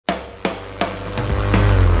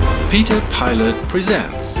Peter Pilot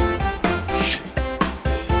presents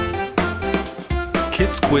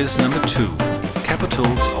Kids Quiz number 2,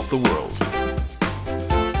 Capitals of the World.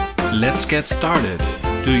 Let's get started.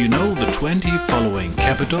 Do you know the 20 following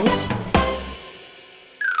capitals?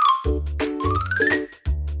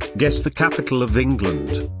 Guess the capital of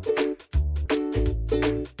England.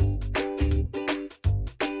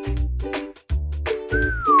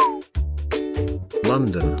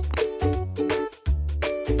 London.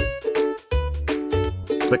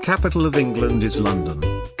 The capital of England is London.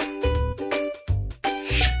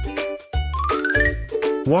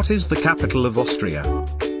 What is the capital of Austria?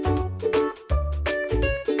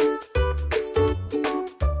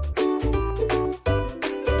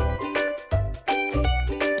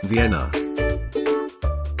 Vienna.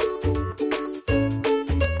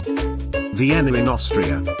 Vienna in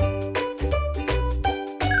Austria.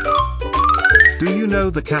 Do you know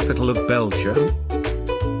the capital of Belgium?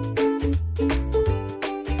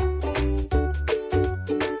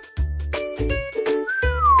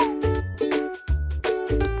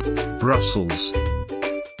 Brussels.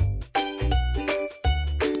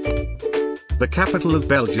 The capital of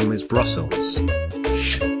Belgium is Brussels.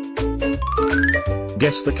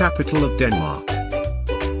 Guess the capital of Denmark.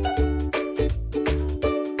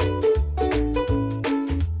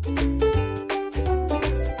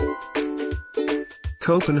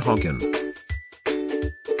 Copenhagen.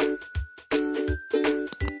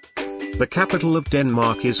 The capital of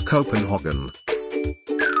Denmark is Copenhagen.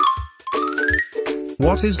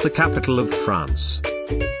 What is the capital of France?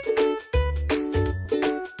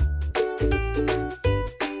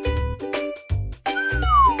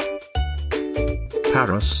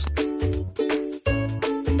 Paris.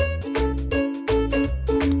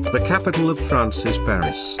 The capital of France is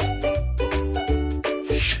Paris.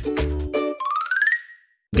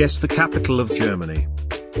 Guess the capital of Germany.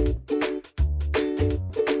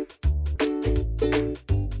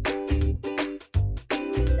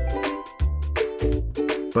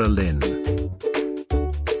 Berlin.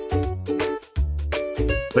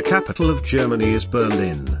 The capital of Germany is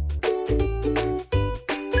Berlin.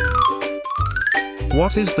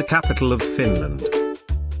 What is the capital of Finland?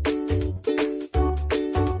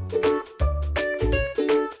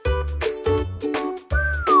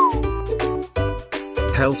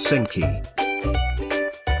 Helsinki.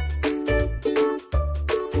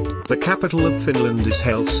 The capital of Finland is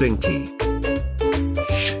Helsinki.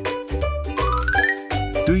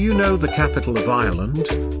 Do you know the capital of Ireland?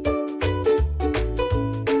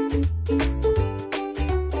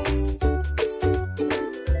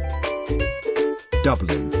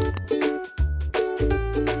 Dublin.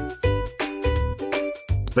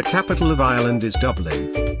 The capital of Ireland is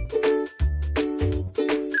Dublin.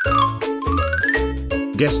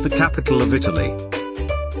 Guess the capital of Italy.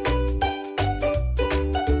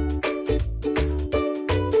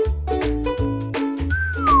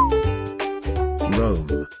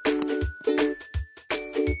 Rome.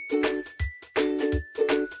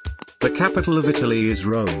 The capital of Italy is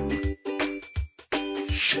Rome.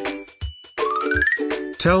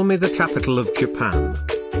 Tell me the capital of Japan.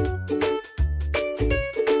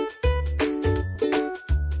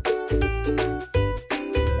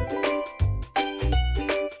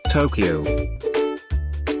 Tokyo.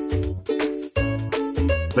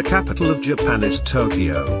 The capital of Japan is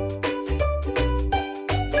Tokyo.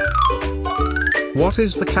 What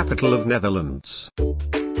is the capital of Netherlands?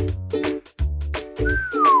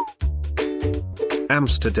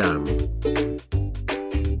 Amsterdam.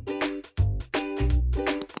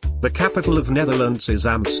 The capital of Netherlands is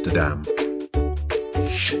Amsterdam.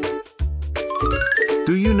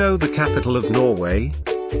 Do you know the capital of Norway?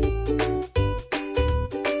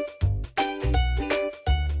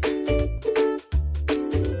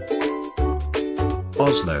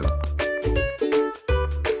 Oslo.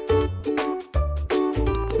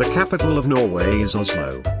 The capital of Norway is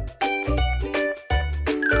Oslo.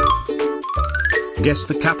 Guess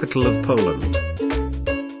the capital of Poland.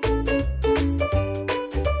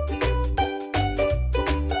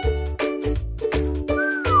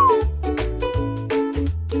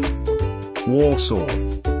 Warsaw.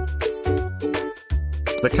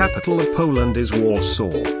 The capital of Poland is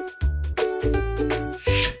Warsaw.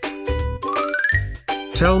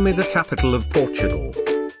 Tell me the capital of Portugal.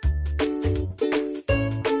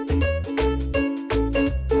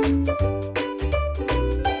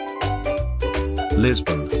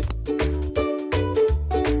 Lisbon.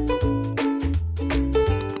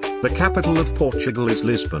 The capital of Portugal is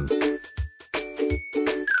Lisbon.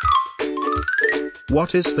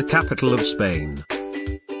 What is the capital of Spain?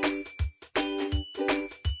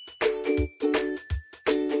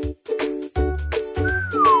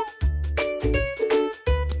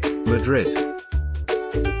 Madrid.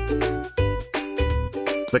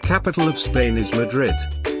 The capital of Spain is Madrid.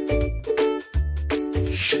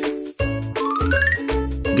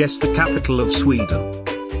 Guess the capital of Sweden.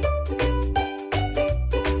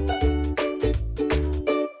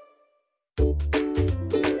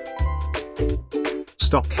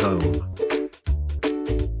 Stockholm.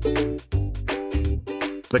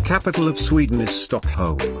 The capital of Sweden is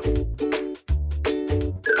Stockholm.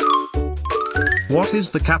 What is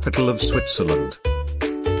the capital of Switzerland?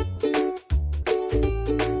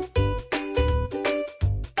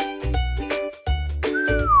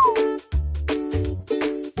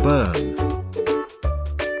 Bern.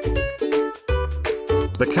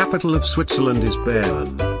 The capital of Switzerland is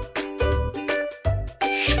Bern.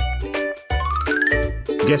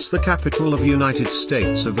 Guess the capital of United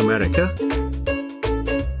States of America?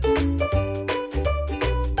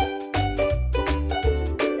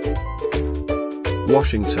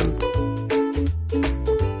 Washington.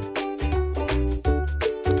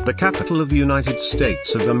 The capital of the United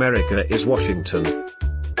States of America is Washington.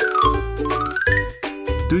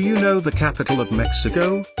 Do you know the capital of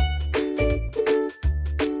Mexico?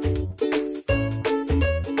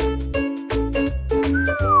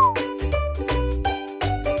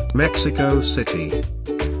 Mexico City.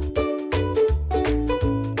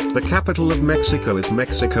 The capital of Mexico is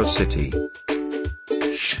Mexico City.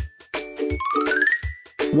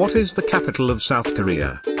 What is the capital of South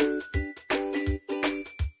Korea?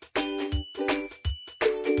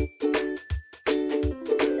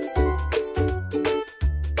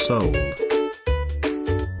 Seoul.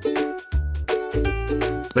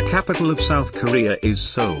 The capital of South Korea is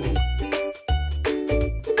Seoul.